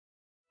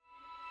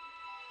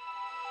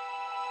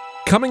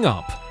Coming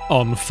up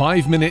on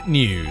 5 Minute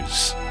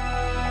News.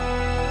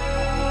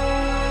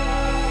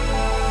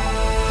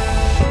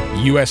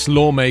 US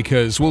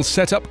lawmakers will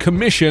set up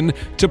commission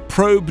to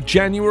probe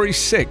January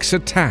 6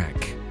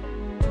 attack.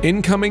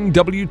 Incoming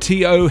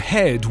WTO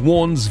head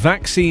warns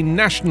vaccine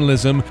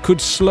nationalism could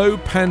slow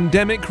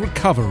pandemic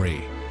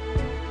recovery.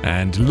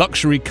 And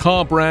luxury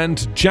car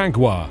brand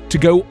Jaguar to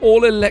go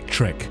all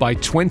electric by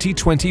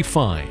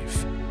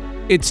 2025.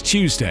 It's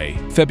Tuesday,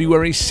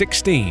 February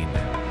 16.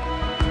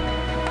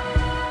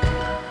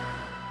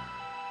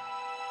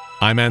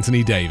 I'm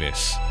Anthony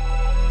Davis.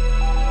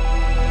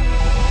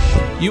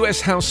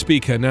 US House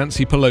Speaker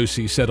Nancy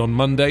Pelosi said on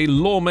Monday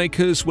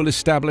lawmakers will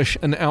establish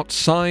an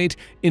outside,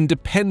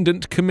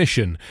 independent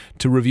commission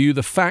to review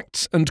the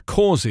facts and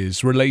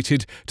causes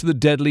related to the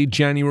deadly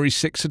January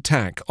 6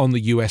 attack on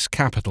the US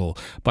Capitol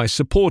by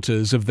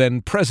supporters of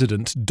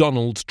then-President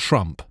Donald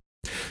Trump.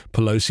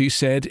 Pelosi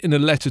said in a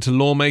letter to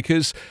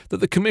lawmakers that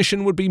the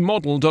commission would be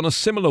modelled on a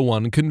similar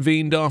one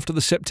convened after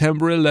the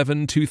September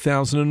 11,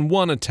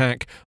 2001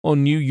 attack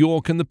on New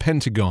York and the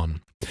Pentagon.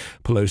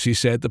 Pelosi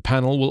said the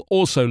panel will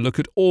also look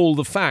at all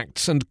the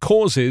facts and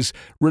causes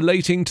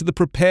relating to the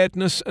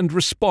preparedness and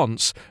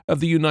response of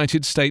the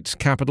United States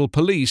Capitol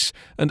Police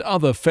and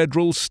other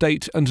federal,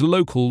 state, and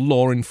local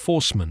law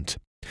enforcement.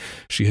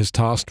 She has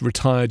tasked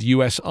retired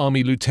U.S.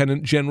 Army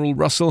Lieutenant General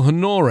Russell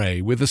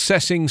Honore with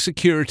assessing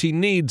security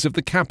needs of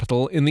the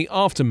Capitol in the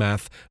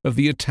aftermath of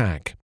the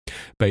attack.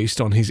 Based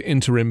on his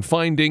interim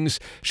findings,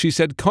 she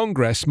said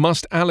Congress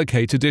must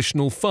allocate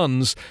additional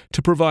funds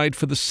to provide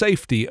for the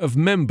safety of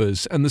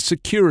members and the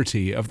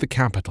security of the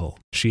Capitol.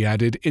 She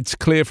added, "It's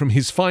clear from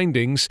his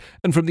findings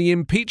and from the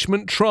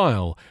impeachment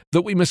trial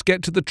that we must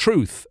get to the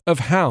truth of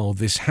how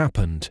this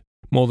happened."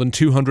 More than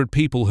 200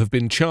 people have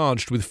been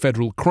charged with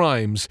federal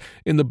crimes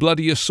in the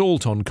bloody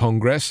assault on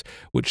Congress,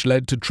 which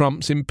led to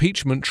Trump's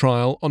impeachment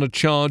trial on a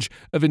charge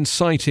of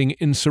inciting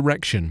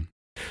insurrection.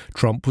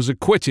 Trump was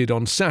acquitted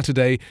on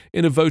Saturday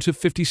in a vote of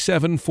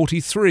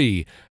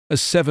 57-43, as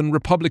 7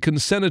 Republican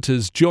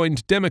senators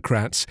joined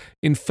Democrats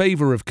in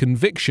favor of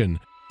conviction,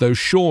 though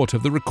short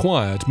of the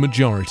required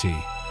majority.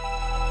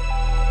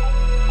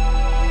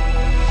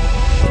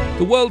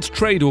 The World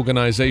Trade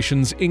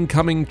Organization's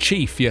incoming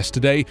chief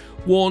yesterday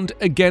warned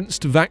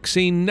against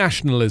vaccine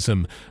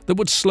nationalism that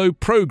would slow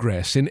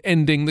progress in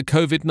ending the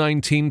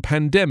COVID-19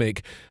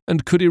 pandemic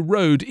and could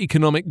erode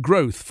economic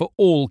growth for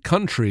all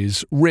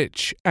countries,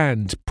 rich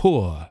and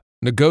poor.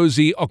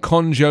 Ngozi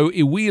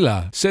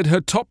Okonjo-Iweala said her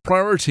top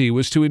priority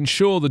was to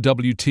ensure the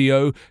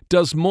WTO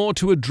does more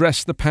to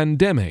address the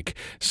pandemic,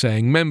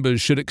 saying members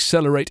should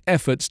accelerate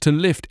efforts to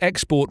lift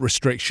export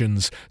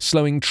restrictions,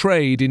 slowing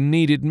trade in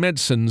needed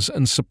medicines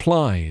and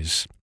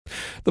supplies.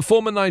 The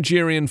former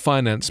Nigerian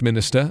finance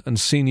minister and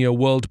senior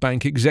World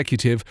Bank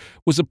executive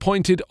was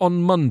appointed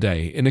on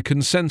Monday in a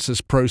consensus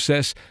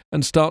process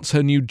and starts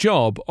her new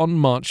job on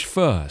March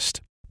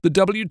 1st. The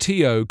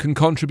WTO can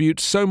contribute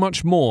so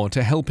much more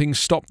to helping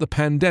stop the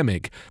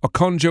pandemic,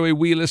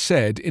 Okonjo-Iweala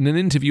said in an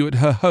interview at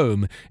her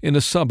home in a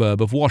suburb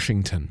of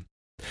Washington.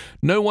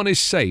 No one is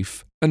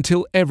safe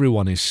until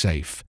everyone is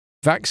safe.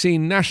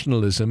 Vaccine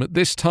nationalism at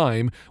this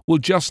time will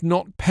just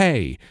not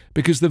pay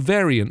because the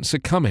variants are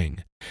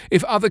coming.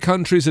 If other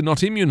countries are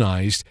not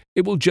immunized,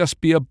 it will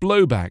just be a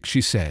blowback,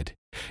 she said.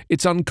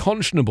 It's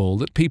unconscionable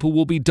that people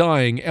will be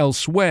dying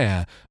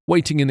elsewhere,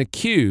 waiting in a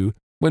queue,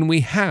 when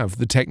we have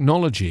the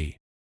technology.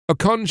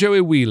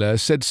 Okonjo-Iweala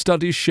said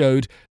studies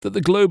showed that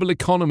the global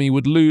economy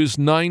would lose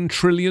 $9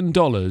 trillion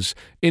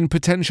in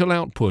potential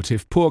output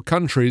if poor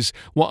countries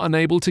were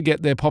unable to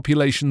get their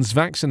populations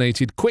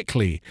vaccinated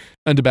quickly,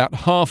 and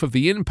about half of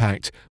the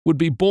impact would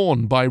be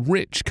borne by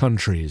rich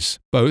countries.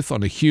 Both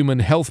on a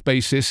human health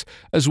basis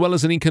as well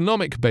as an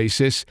economic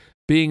basis,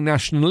 being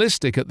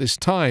nationalistic at this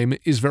time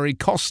is very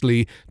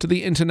costly to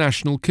the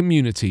international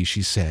community,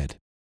 she said.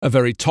 A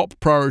very top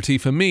priority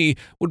for me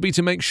would be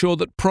to make sure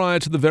that prior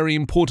to the very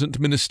important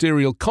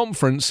ministerial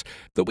conference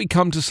that we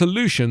come to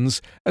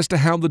solutions as to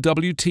how the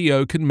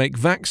WTO can make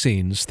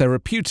vaccines,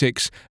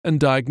 therapeutics and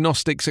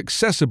diagnostics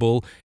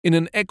accessible in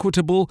an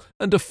equitable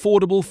and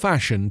affordable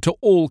fashion to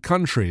all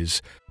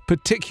countries,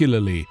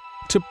 particularly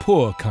to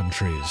poor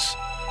countries.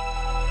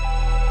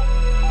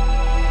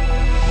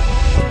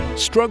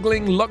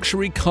 Struggling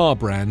luxury car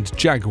brand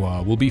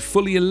Jaguar will be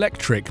fully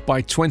electric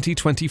by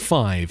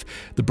 2025,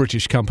 the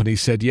British company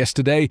said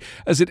yesterday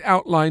as it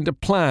outlined a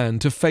plan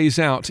to phase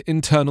out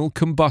internal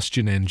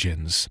combustion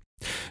engines.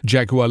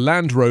 Jaguar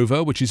Land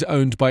Rover, which is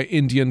owned by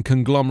Indian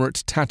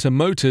conglomerate Tata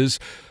Motors,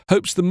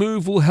 hopes the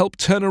move will help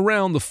turn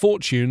around the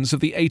fortunes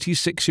of the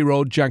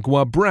 86-year-old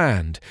Jaguar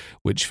brand,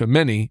 which for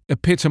many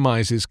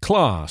epitomizes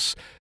class,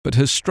 but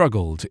has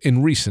struggled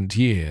in recent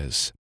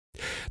years.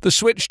 The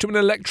switch to an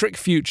electric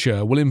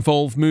future will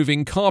involve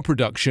moving car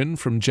production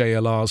from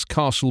JLR's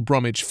Castle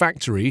Bromwich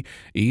factory,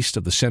 east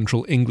of the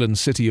central England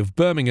city of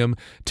Birmingham,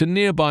 to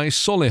nearby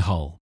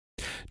Solihull.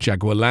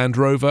 Jaguar Land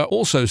Rover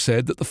also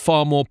said that the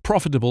far more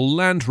profitable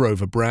Land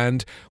Rover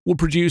brand will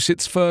produce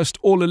its first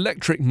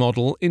all-electric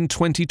model in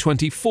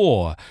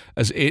 2024,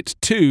 as it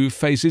too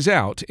phases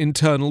out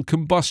internal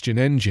combustion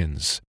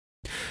engines.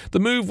 The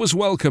move was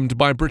welcomed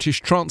by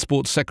British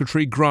Transport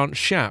Secretary Grant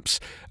Shapps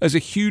as a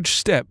huge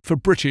step for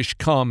British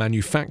car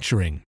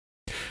manufacturing.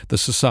 The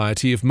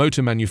Society of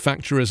Motor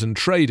Manufacturers and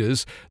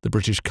Traders, the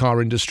British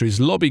car industry's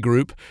lobby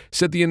group,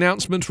 said the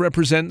announcement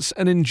represents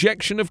an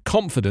injection of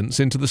confidence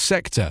into the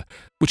sector,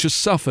 which has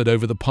suffered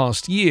over the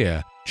past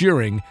year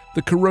during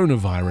the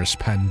coronavirus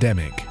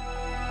pandemic.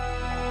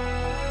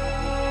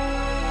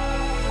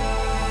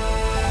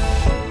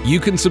 You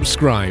can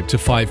subscribe to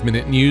 5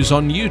 Minute News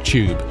on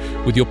YouTube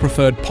with your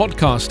preferred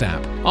podcast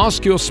app.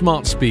 Ask your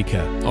smart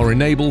speaker or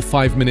enable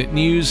 5 Minute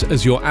News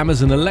as your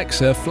Amazon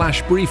Alexa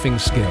flash briefing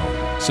skill.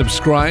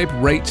 Subscribe,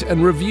 rate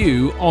and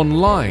review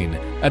online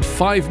at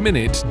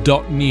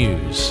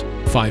 5minute.news.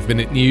 5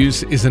 Minute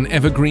News is an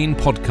evergreen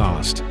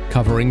podcast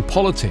covering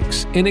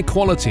politics,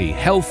 inequality,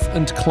 health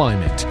and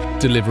climate,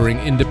 delivering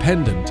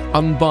independent,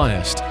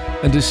 unbiased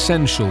and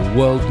essential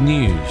world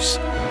news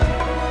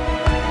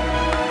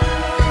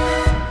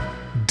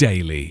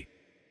daily.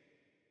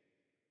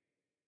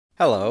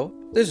 Hello,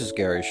 this is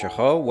Gary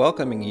Chahot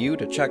welcoming you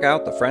to check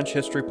out the French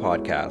History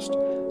Podcast.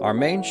 Our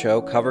main show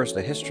covers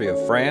the history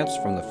of France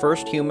from the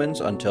first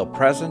humans until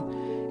present.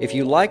 If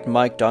you liked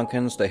Mike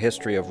Duncan's The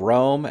History of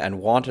Rome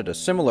and wanted a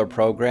similar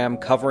program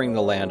covering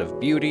the land of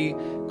beauty,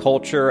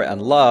 culture,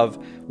 and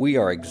love, we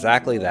are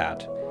exactly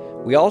that.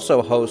 We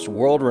also host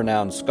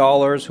world-renowned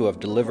scholars who have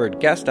delivered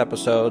guest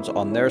episodes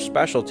on their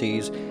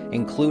specialties,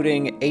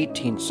 including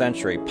 18th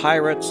century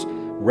pirates,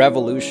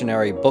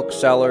 revolutionary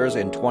booksellers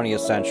in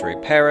 20th century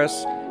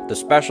Paris, the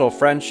special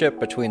friendship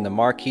between the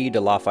Marquis de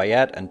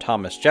Lafayette and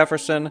Thomas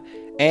Jefferson,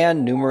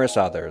 and numerous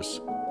others.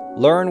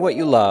 Learn what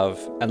you love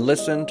and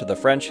listen to the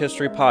French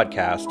History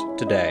Podcast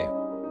today.